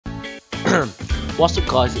What's up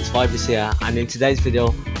guys, it's Vibers here, and in today's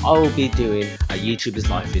video I will be doing a YouTuber's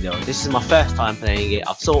life video. This is my first time playing it.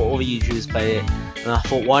 I've saw other YouTubers play it and I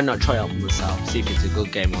thought why not try it out myself, see if it's a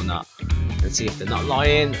good game or not, and see if they're not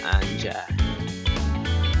lying. And yeah,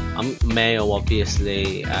 I'm male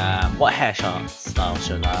obviously. What hairstyle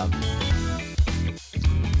should I have?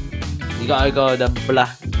 You gotta go the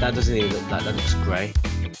black. That doesn't even look like that. Looks grey.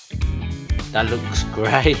 That looks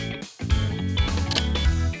grey.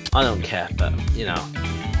 I don't care, but you know,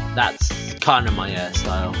 that's kind of my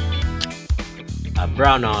hairstyle.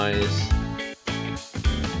 Brown eyes.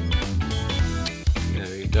 There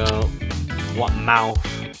we go. What mouth?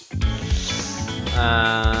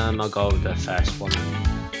 I'll go with the first one.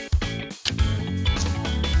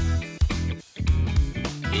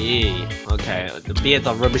 Okay, the beards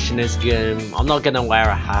are rubbish in this game. I'm not gonna wear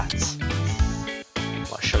a hat.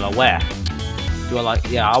 What shall I wear? Do I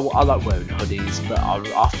like? Yeah, I like wearing hoodies, but I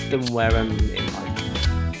often wear them in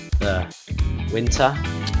like the winter.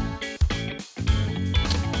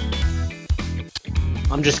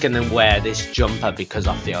 I'm just gonna wear this jumper because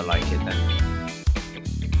I feel like it. Then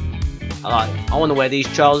I want to wear these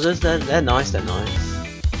trousers. They're nice. They're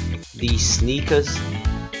nice. These sneakers.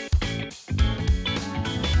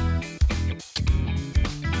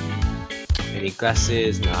 Any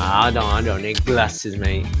glasses? Nah, I don't need glasses,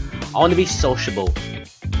 mate. I want to be sociable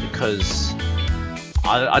because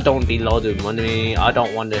I don't want to be loaded with money. I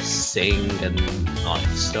don't want to sing and like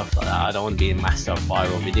stuff like that. I don't want to be in master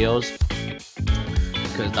viral videos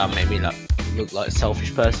because that made me look like a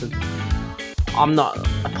selfish person. I'm not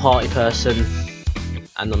a party person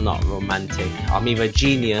and I'm not romantic. I'm either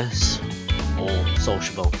genius or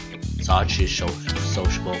sociable, so I choose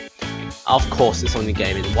sociable. Of course, it's only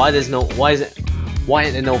gaming. Why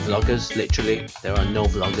ain't there no vloggers? Literally, there are no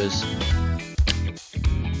vloggers.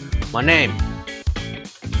 My name,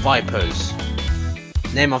 Vipers.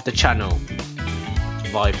 Name of the channel,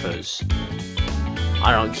 Vipers.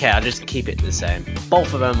 I don't care. I just keep it the same.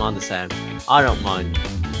 Both of them are the same. I don't mind.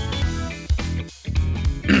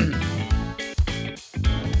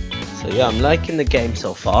 So yeah, I'm liking the game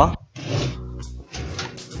so far.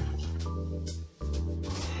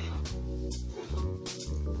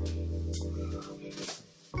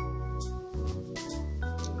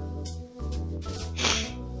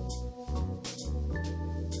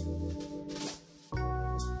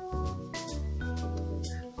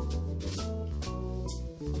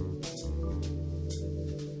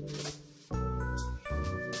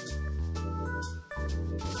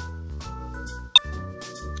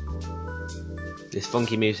 This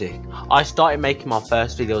funky music. I started making my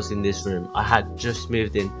first videos in this room. I had just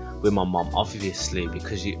moved in with my mom, obviously,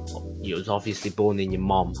 because you was obviously born in your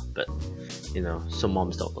mom, but you know, some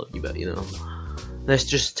moms don't love you, but you know. Let's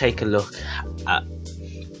just take a look at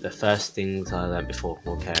the first things I learned before.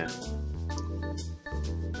 Okay,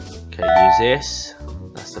 use this.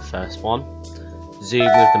 That's the first one. Zoom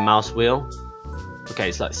with the mouse wheel. Okay,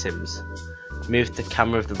 it's like Sims. Move the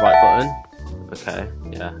camera with the right button. Okay,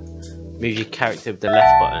 yeah. Move your character with the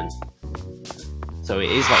left button. So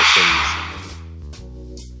it is like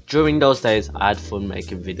Sims. During those days, I had fun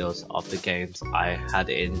making videos of the games I had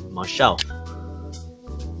in my shelf.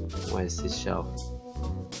 Where's this shelf?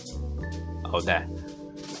 Oh, there.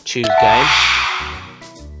 Choose game.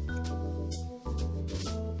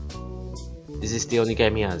 Is this the only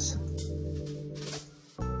game he has?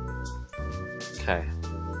 Okay.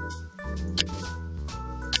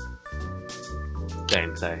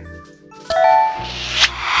 Gameplay.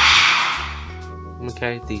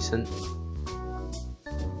 Okay, decent.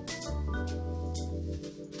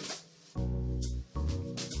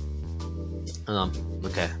 Hold on.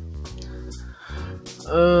 Okay.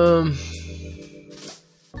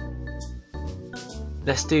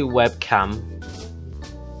 Let's do webcam.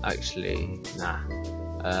 Actually, nah.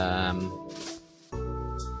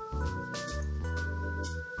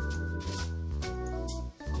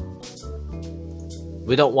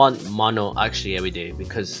 We don't want mono. Actually, yeah, we do,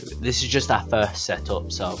 because this is just our first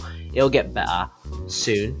setup, so it'll get better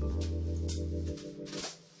soon.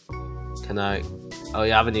 Can I? Oh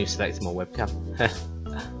yeah, I haven't even selected my webcam.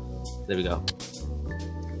 There we go.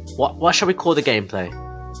 What shall we call the gameplay?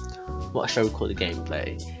 What shall we call the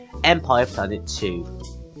gameplay? Empire Planet 2.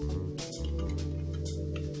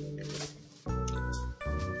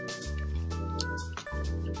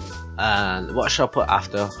 And what shall I put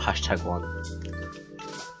after #1?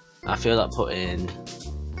 I feel like putting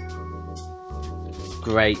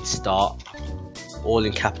great start, all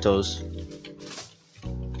in capitals.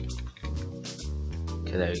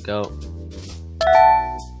 Okay, there we go.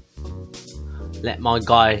 Let my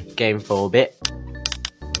guy game for a bit.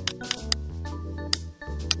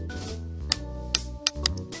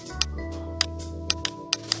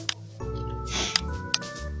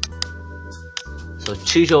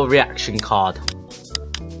 Choose your reaction card.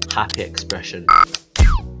 Happy expression.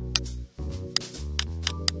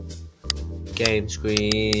 Game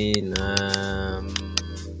screen.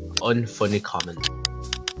 Unfunny comment.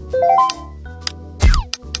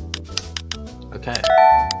 Okay.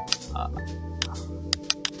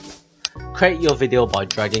 Create your video by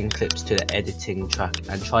dragging clips to the editing track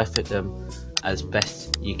and try fit them as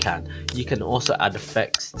best you can. You can also add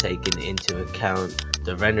effects taking into account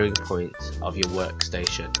the rendering points of your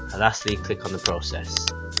workstation. And lastly, click on the process.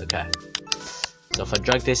 Okay. So if I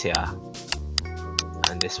drag this here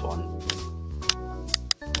and this one.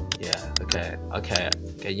 Yeah, okay,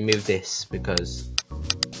 you move this because,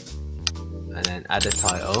 and then add a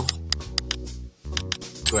title,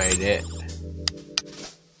 grade it,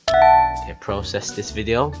 okay, process this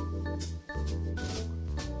video.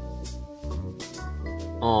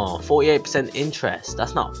 Oh, 48% interest,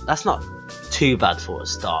 that's not too bad for a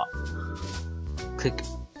start. Click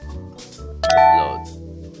upload.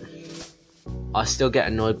 I still get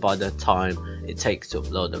annoyed by the time it takes to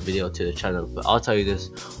upload a video to the channel, but I'll tell you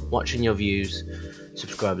this, watching your views,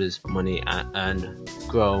 subscribers, money and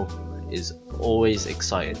grow is always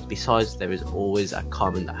exciting. Besides, there is always a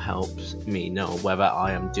comment that helps me know whether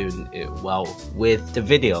I am doing it well with the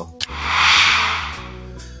video.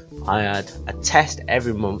 I had a test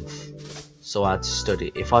every month, so I had to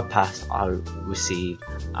study. If I passed, I receive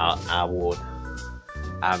a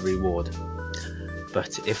reward,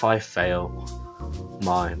 but if I fail,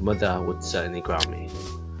 my mother would certainly ground me.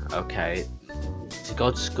 Okay, to go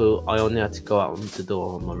to school, I only had to go out the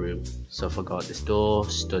door of my room. So if I go out this door,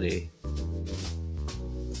 study.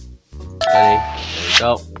 There we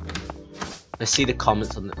go. Let's see the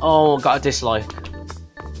comments on the. Oh, I got a dislike.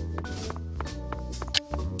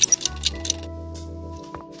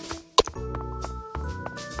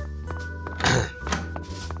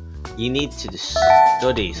 You need to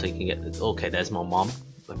study so you can get. Okay, there's my mom.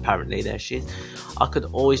 Apparently there she is. I could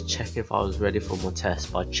always check if I was ready for my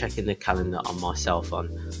test by checking the calendar on my cell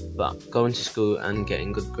phone, but going to school and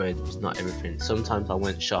getting good grades was not everything. Sometimes I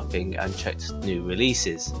went shopping and checked new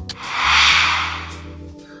releases.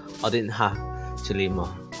 I didn't have to leave my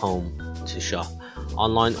home to shop.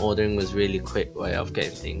 Online ordering was really quick way of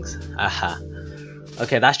getting things. Aha.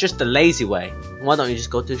 Okay, that's just the lazy way. Why don't you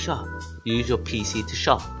just go to the shop? Use your PC to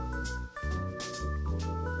shop.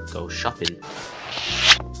 Go shopping.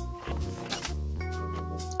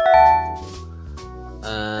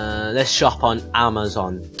 Let's shop on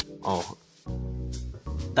Amazon. Oh,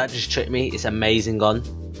 that just tricked me. It's amazing gun.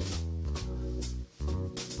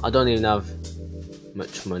 I don't even have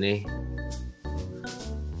much money.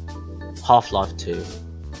 Half-Life 2.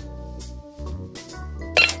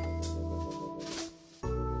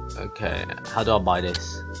 Okay, how do I buy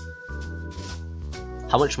this?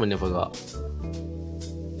 How much money have I got?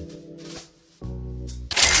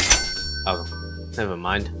 Oh, never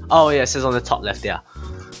mind. Oh yeah, it says on the top left, yeah.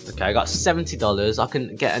 Okay, I got $70. I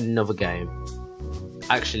can get another game.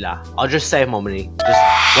 Actually, nah, I'll just save my money.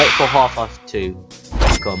 Just wait for Half-Life 2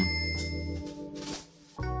 to come.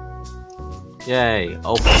 Yay,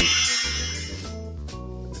 open.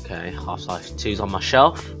 Okay, Half-Life 2's on my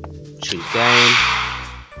shelf. Choose game.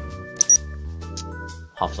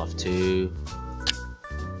 Half-Life 2.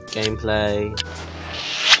 Gameplay.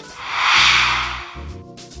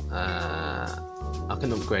 I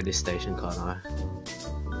can upgrade this station, can't I?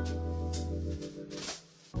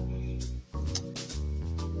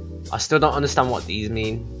 I still don't understand what these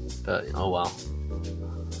mean, but oh well.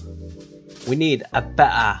 We need a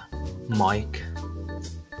better mic.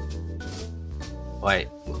 Wait,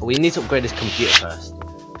 we need to upgrade this computer first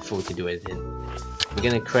before we can do anything. We're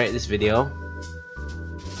gonna create this video.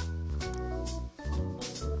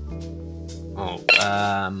 Oh,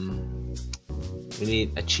 we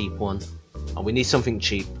need a cheap one. Oh, we need something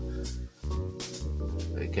cheap.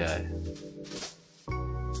 Okay.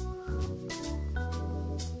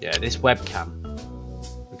 Yeah, this webcam,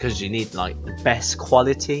 because you need like the best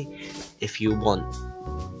quality if you want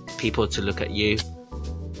people to look at you.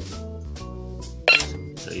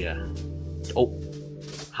 So yeah. Oh,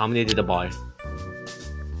 how many did I buy?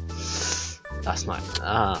 That's my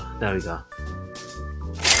there we go.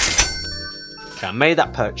 Okay, I made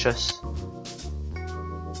that purchase.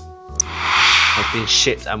 Has been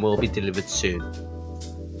shipped and will be delivered soon.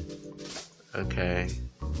 Okay.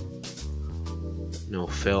 No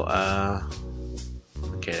filter.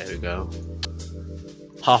 Okay, there we go.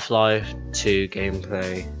 Half-Life 2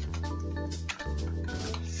 gameplay.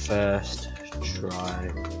 First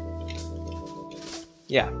try.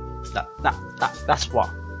 Yeah, that's what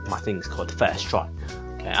my thing's called, first try.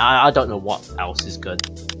 Okay, I don't know what else is good,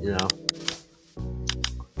 you know.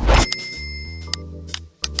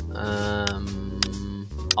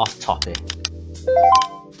 topic.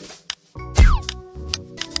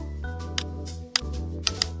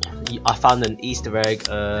 I found an Easter egg.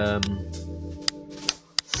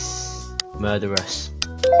 Murderous.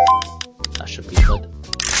 That should be good.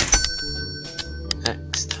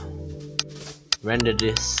 Next, render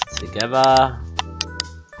this together.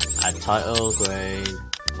 Add title, grade.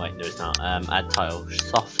 Wait, there's not. Add title,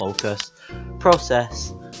 soft focus,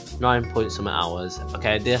 process, 9 point something hours.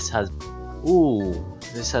 Okay, this has. Ooh,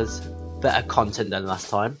 this has better content than last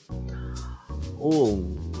time.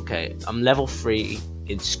 Ooh, okay. I'm level 3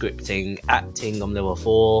 in scripting, acting. I'm level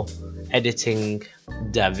 4. Editing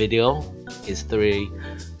the video is 3.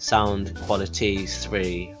 Sound quality is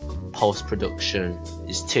 3. Post production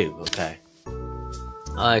is 2. Okay.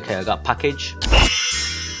 Okay, I got package.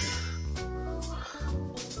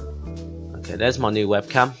 Okay, there's my new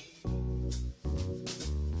webcam.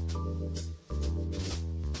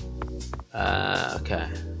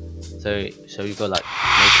 Okay, so you go like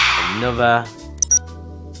make another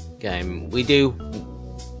game. We do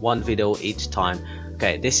 1 video each time.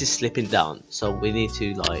 Okay, this is slipping down, so we need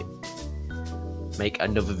to like make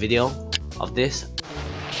another video of this.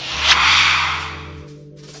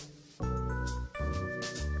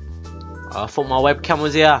 I thought my webcam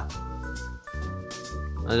was here.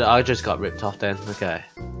 I just got ripped off then. Okay.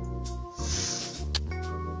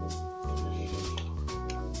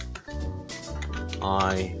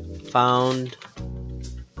 I found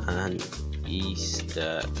an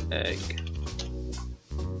Easter egg.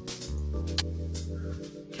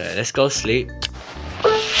 Okay, let's go sleep.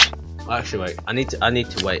 Actually, wait. I need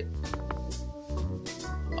to wait.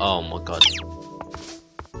 Oh my god.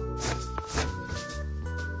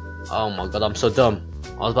 Oh my god, I'm so dumb.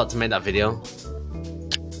 I was about to make that video.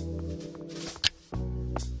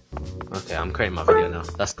 Okay, I'm creating my video now.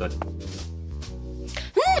 That's good.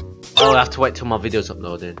 Oh, I have to wait till my video's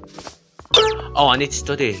uploaded. Oh, I need to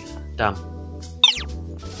study. Damn.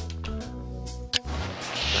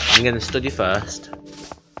 I'm gonna study first.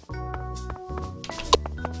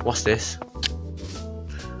 What's this?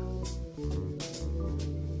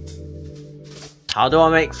 How do I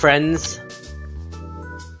make friends?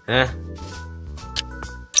 Eh?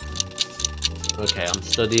 Okay, I'm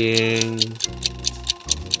studying.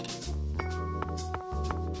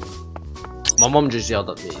 My mom just yelled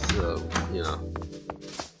at me, so, you know.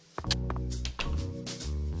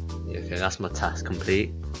 Okay, that's my task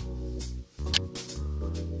complete.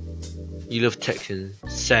 You love texting,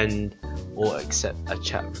 send or accept a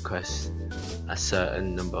chat request a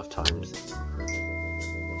certain number of times.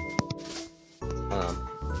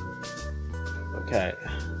 Okay.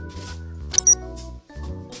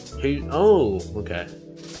 Who? Oh, okay.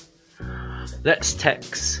 Let's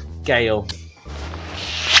text Gail.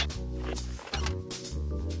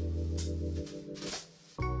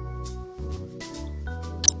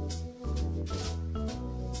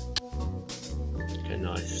 Okay,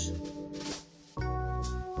 nice.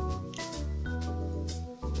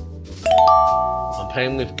 I'm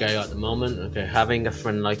playing with Gail at the moment. Okay, having a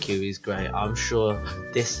friend like you is great. I'm sure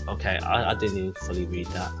this. Okay, I didn't even fully read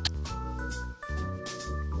that.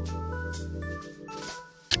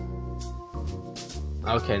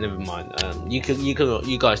 Okay, never mind.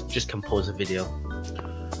 You guys just can pause the video.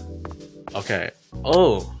 Okay.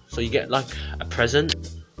 Oh, so you get like a present,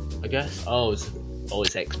 I guess. Oh, it's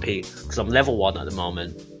XP because I'm level 1 at the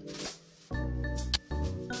moment.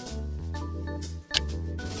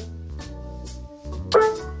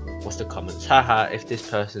 What's the comments? Haha, if this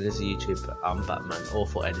person is a YouTuber, I'm Batman.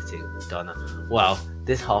 Awful editing, Donna. Wow,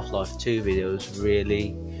 this Half-Life 2 video is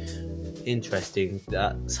really interesting.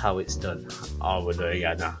 That's how it's done. Oh, we're doing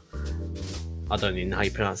it now. I don't even know how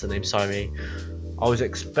you pronounce the name, sorry. I was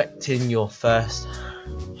expecting your first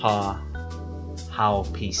how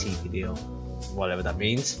PC video, whatever that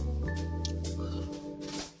means.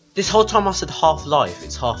 This whole time I said Half-Life,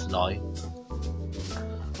 it's Half-Life.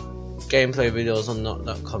 Gameplay videos are not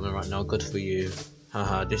that common right now, good for you.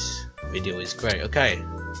 Haha, this video is great. Okay,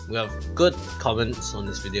 we have good comments on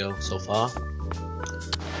this video so far.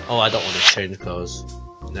 Oh, I don't want to change clothes.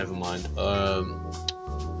 Never mind. How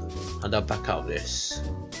do I back out of this?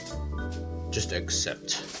 Just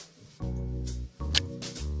accept.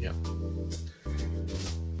 Yep.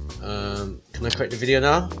 Can I create the video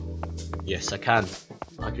now? Yes, I can.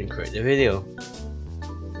 I can create the video.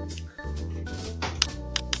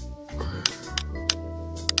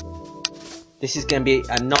 This is going to be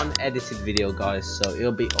a non-edited video, guys, so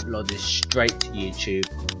it'll be uploaded straight to YouTube.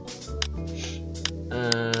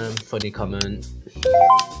 Funny comment.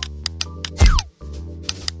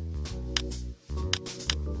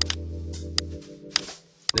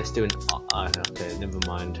 Let's do an. Okay, never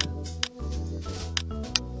mind.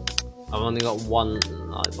 I've only got one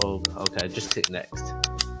light bulb. Okay, just click next.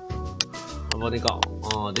 I've only got.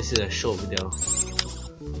 Oh, this is a short video.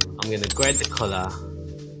 I'm gonna grade the color.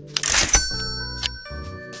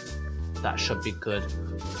 That should be good.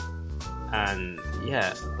 And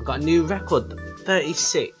yeah, I got a new record,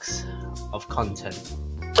 36 of content.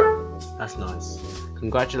 That's nice.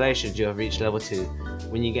 Congratulations, you have reached level 2.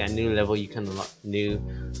 When you get a new level, you can unlock new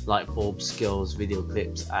light bulb skills, video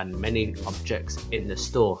clips, and many objects in the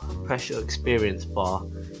store. Press your experience bar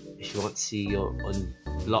if you want to see your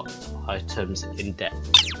unlocked items in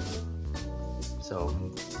depth. So,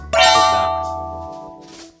 click that.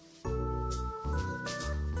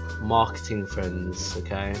 Marketing friends,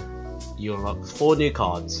 okay? You unlock 4 new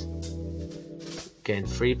cards. Gain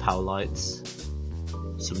 3 power lights,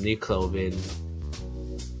 some new clothing,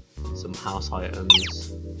 some house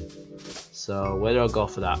items. So where do I go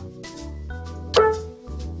for that?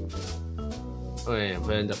 Oh yeah,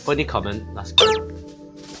 we're in the funny comment. That's good.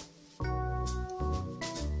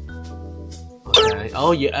 Okay.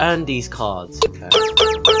 Oh, you earned these cards. Okay.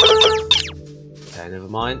 Okay, never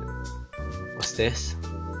mind. What's this?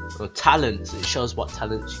 Oh, talents. It shows what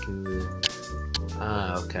talents you can do.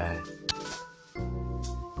 Ah, okay.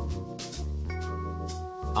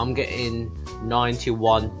 I'm getting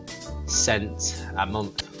 91 cents a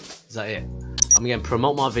month. Is that it? I'm gonna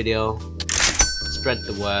promote my video, spread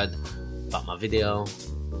the word about my video.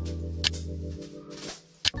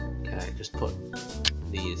 Okay, just put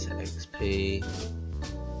these XP.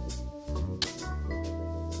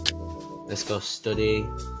 Let's go study.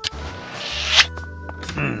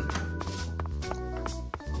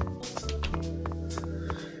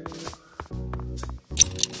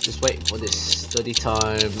 Just wait for this study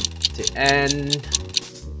time to end.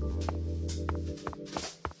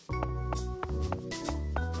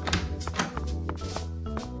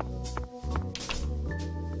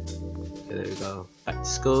 Okay, there we go. Back to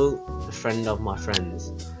school. The friend of my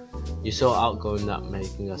friends. You're so outgoing that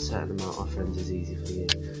making a certain amount of friends is easy for you.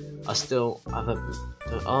 I still have a.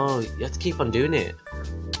 Oh, you have to keep on doing it.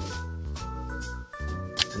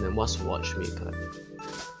 And then what's watch me collect?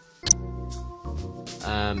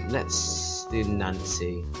 Let's do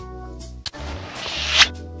Nancy.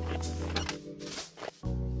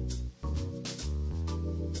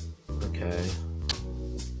 Okay.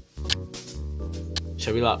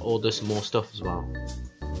 Shall we like order some more stuff as well?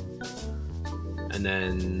 And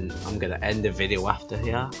then I'm gonna end the video after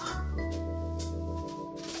here.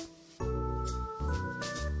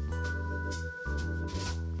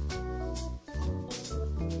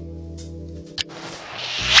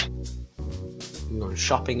 I'm going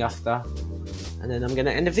shopping after, and then I'm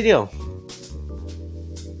gonna end the video.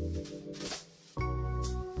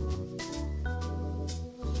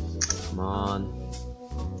 Come on.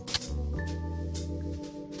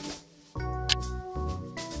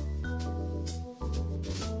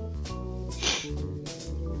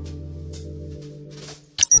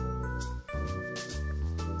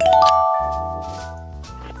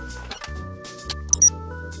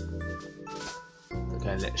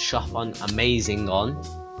 Okay, let's shop on Amazing on.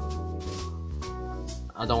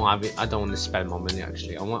 I don't have it. I don't want to spend my money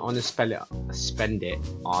actually. I want to spend it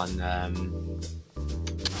on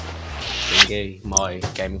my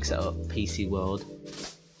gaming setup, PC World.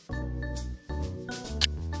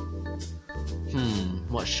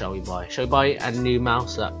 What shall we buy? Shall we buy a new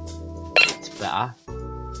mouse that's better?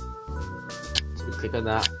 So we click on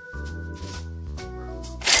that.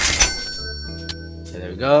 Okay, there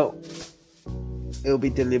we go. It'll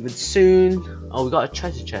be delivered soon. Oh, we got a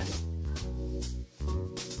treasure chest.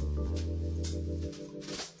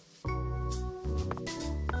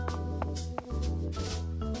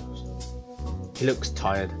 He looks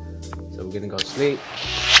tired, so we're gonna go to sleep.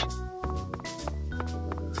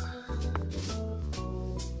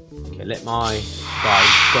 Okay, let my guy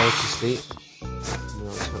go to sleep.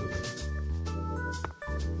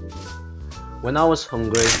 When I was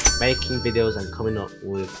hungry, making videos and coming up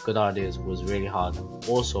with good ideas was really hard.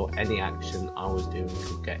 Also, any action I was doing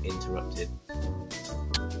could get interrupted.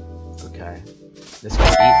 Okay, let's go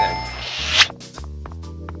eat then.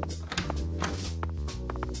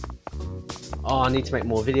 Oh, I need to make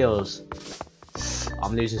more videos.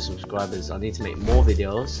 I'm losing subscribers. I need to make more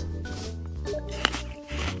videos.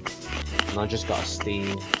 And I just got a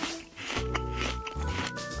Steam.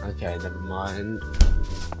 Okay, never mind.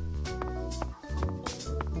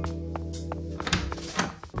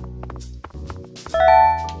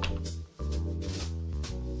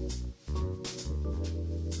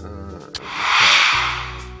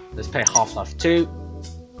 Let's play Half-Life 2.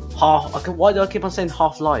 Why do I keep on saying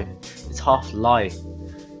Half-Life? It's Half-Life.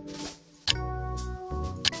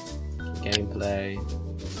 Gameplay.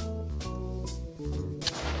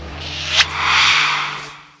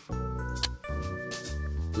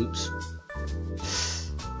 Oops.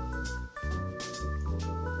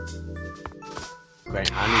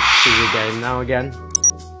 Great, I need to see the game now again.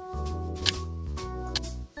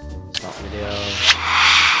 Start video.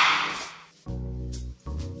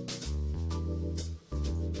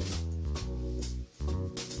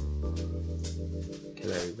 Okay,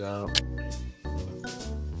 there we go.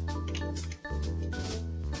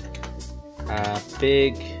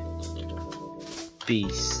 Big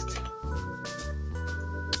beast.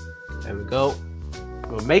 There we go.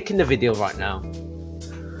 We're making the video right now.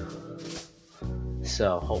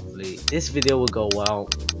 So hopefully this video will go well.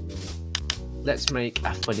 Let's make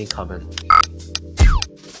a funny comment.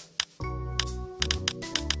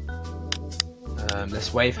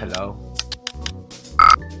 Let's wave hello.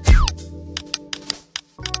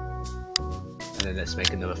 And then let's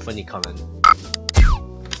make another funny comment.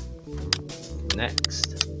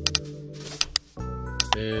 Next.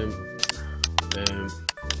 Boom. Boom.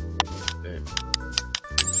 Boom.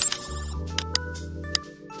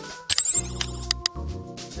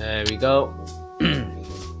 There we go.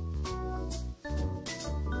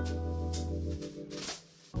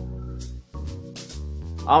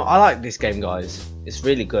 I like this game, guys. It's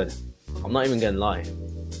really good. I'm not even gonna lie.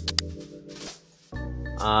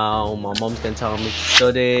 Oh, my mom's gonna tell me to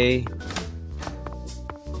study.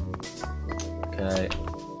 Okay.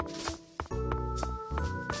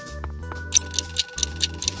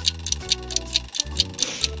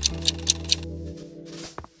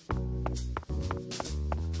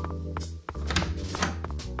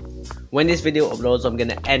 When this video uploads, I'm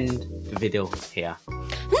gonna end the video here.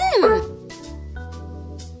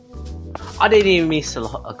 I didn't even miss a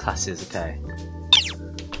lot of classes, okay?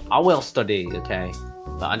 I will study, okay?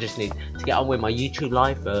 But I just need to get on with my YouTube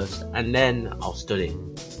live first, and then I'll study.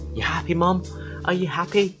 You happy, Mom? Are you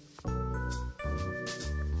happy?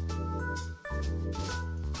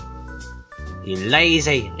 You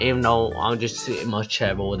lazy, even though I'm just sitting in my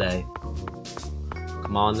chair all day.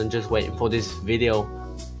 Come on, I'm just waiting for this video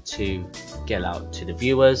to get out to the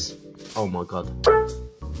viewers. Oh my god.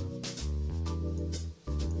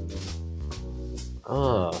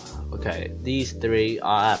 Oh, okay. These three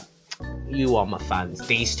are... You are my fans.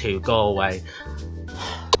 These two, go away.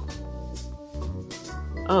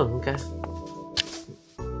 Oh, okay.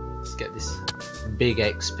 Let's get this big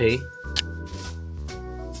XP.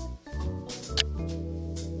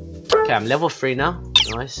 Okay, I'm level 3 now.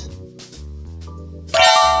 Nice.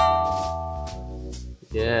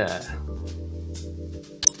 Yeah.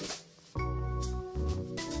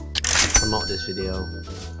 Promote this video.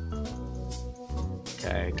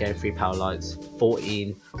 Okay, getting 3 power lights,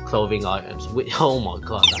 14 clothing items. Oh my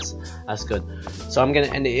god, that's good. So I'm gonna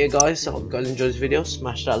end it here, guys. So I hope you guys enjoyed this video.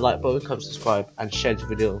 Smash that like button, comment, subscribe, and share the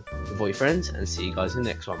video with all your friends. And see you guys in the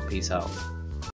next one. Peace out.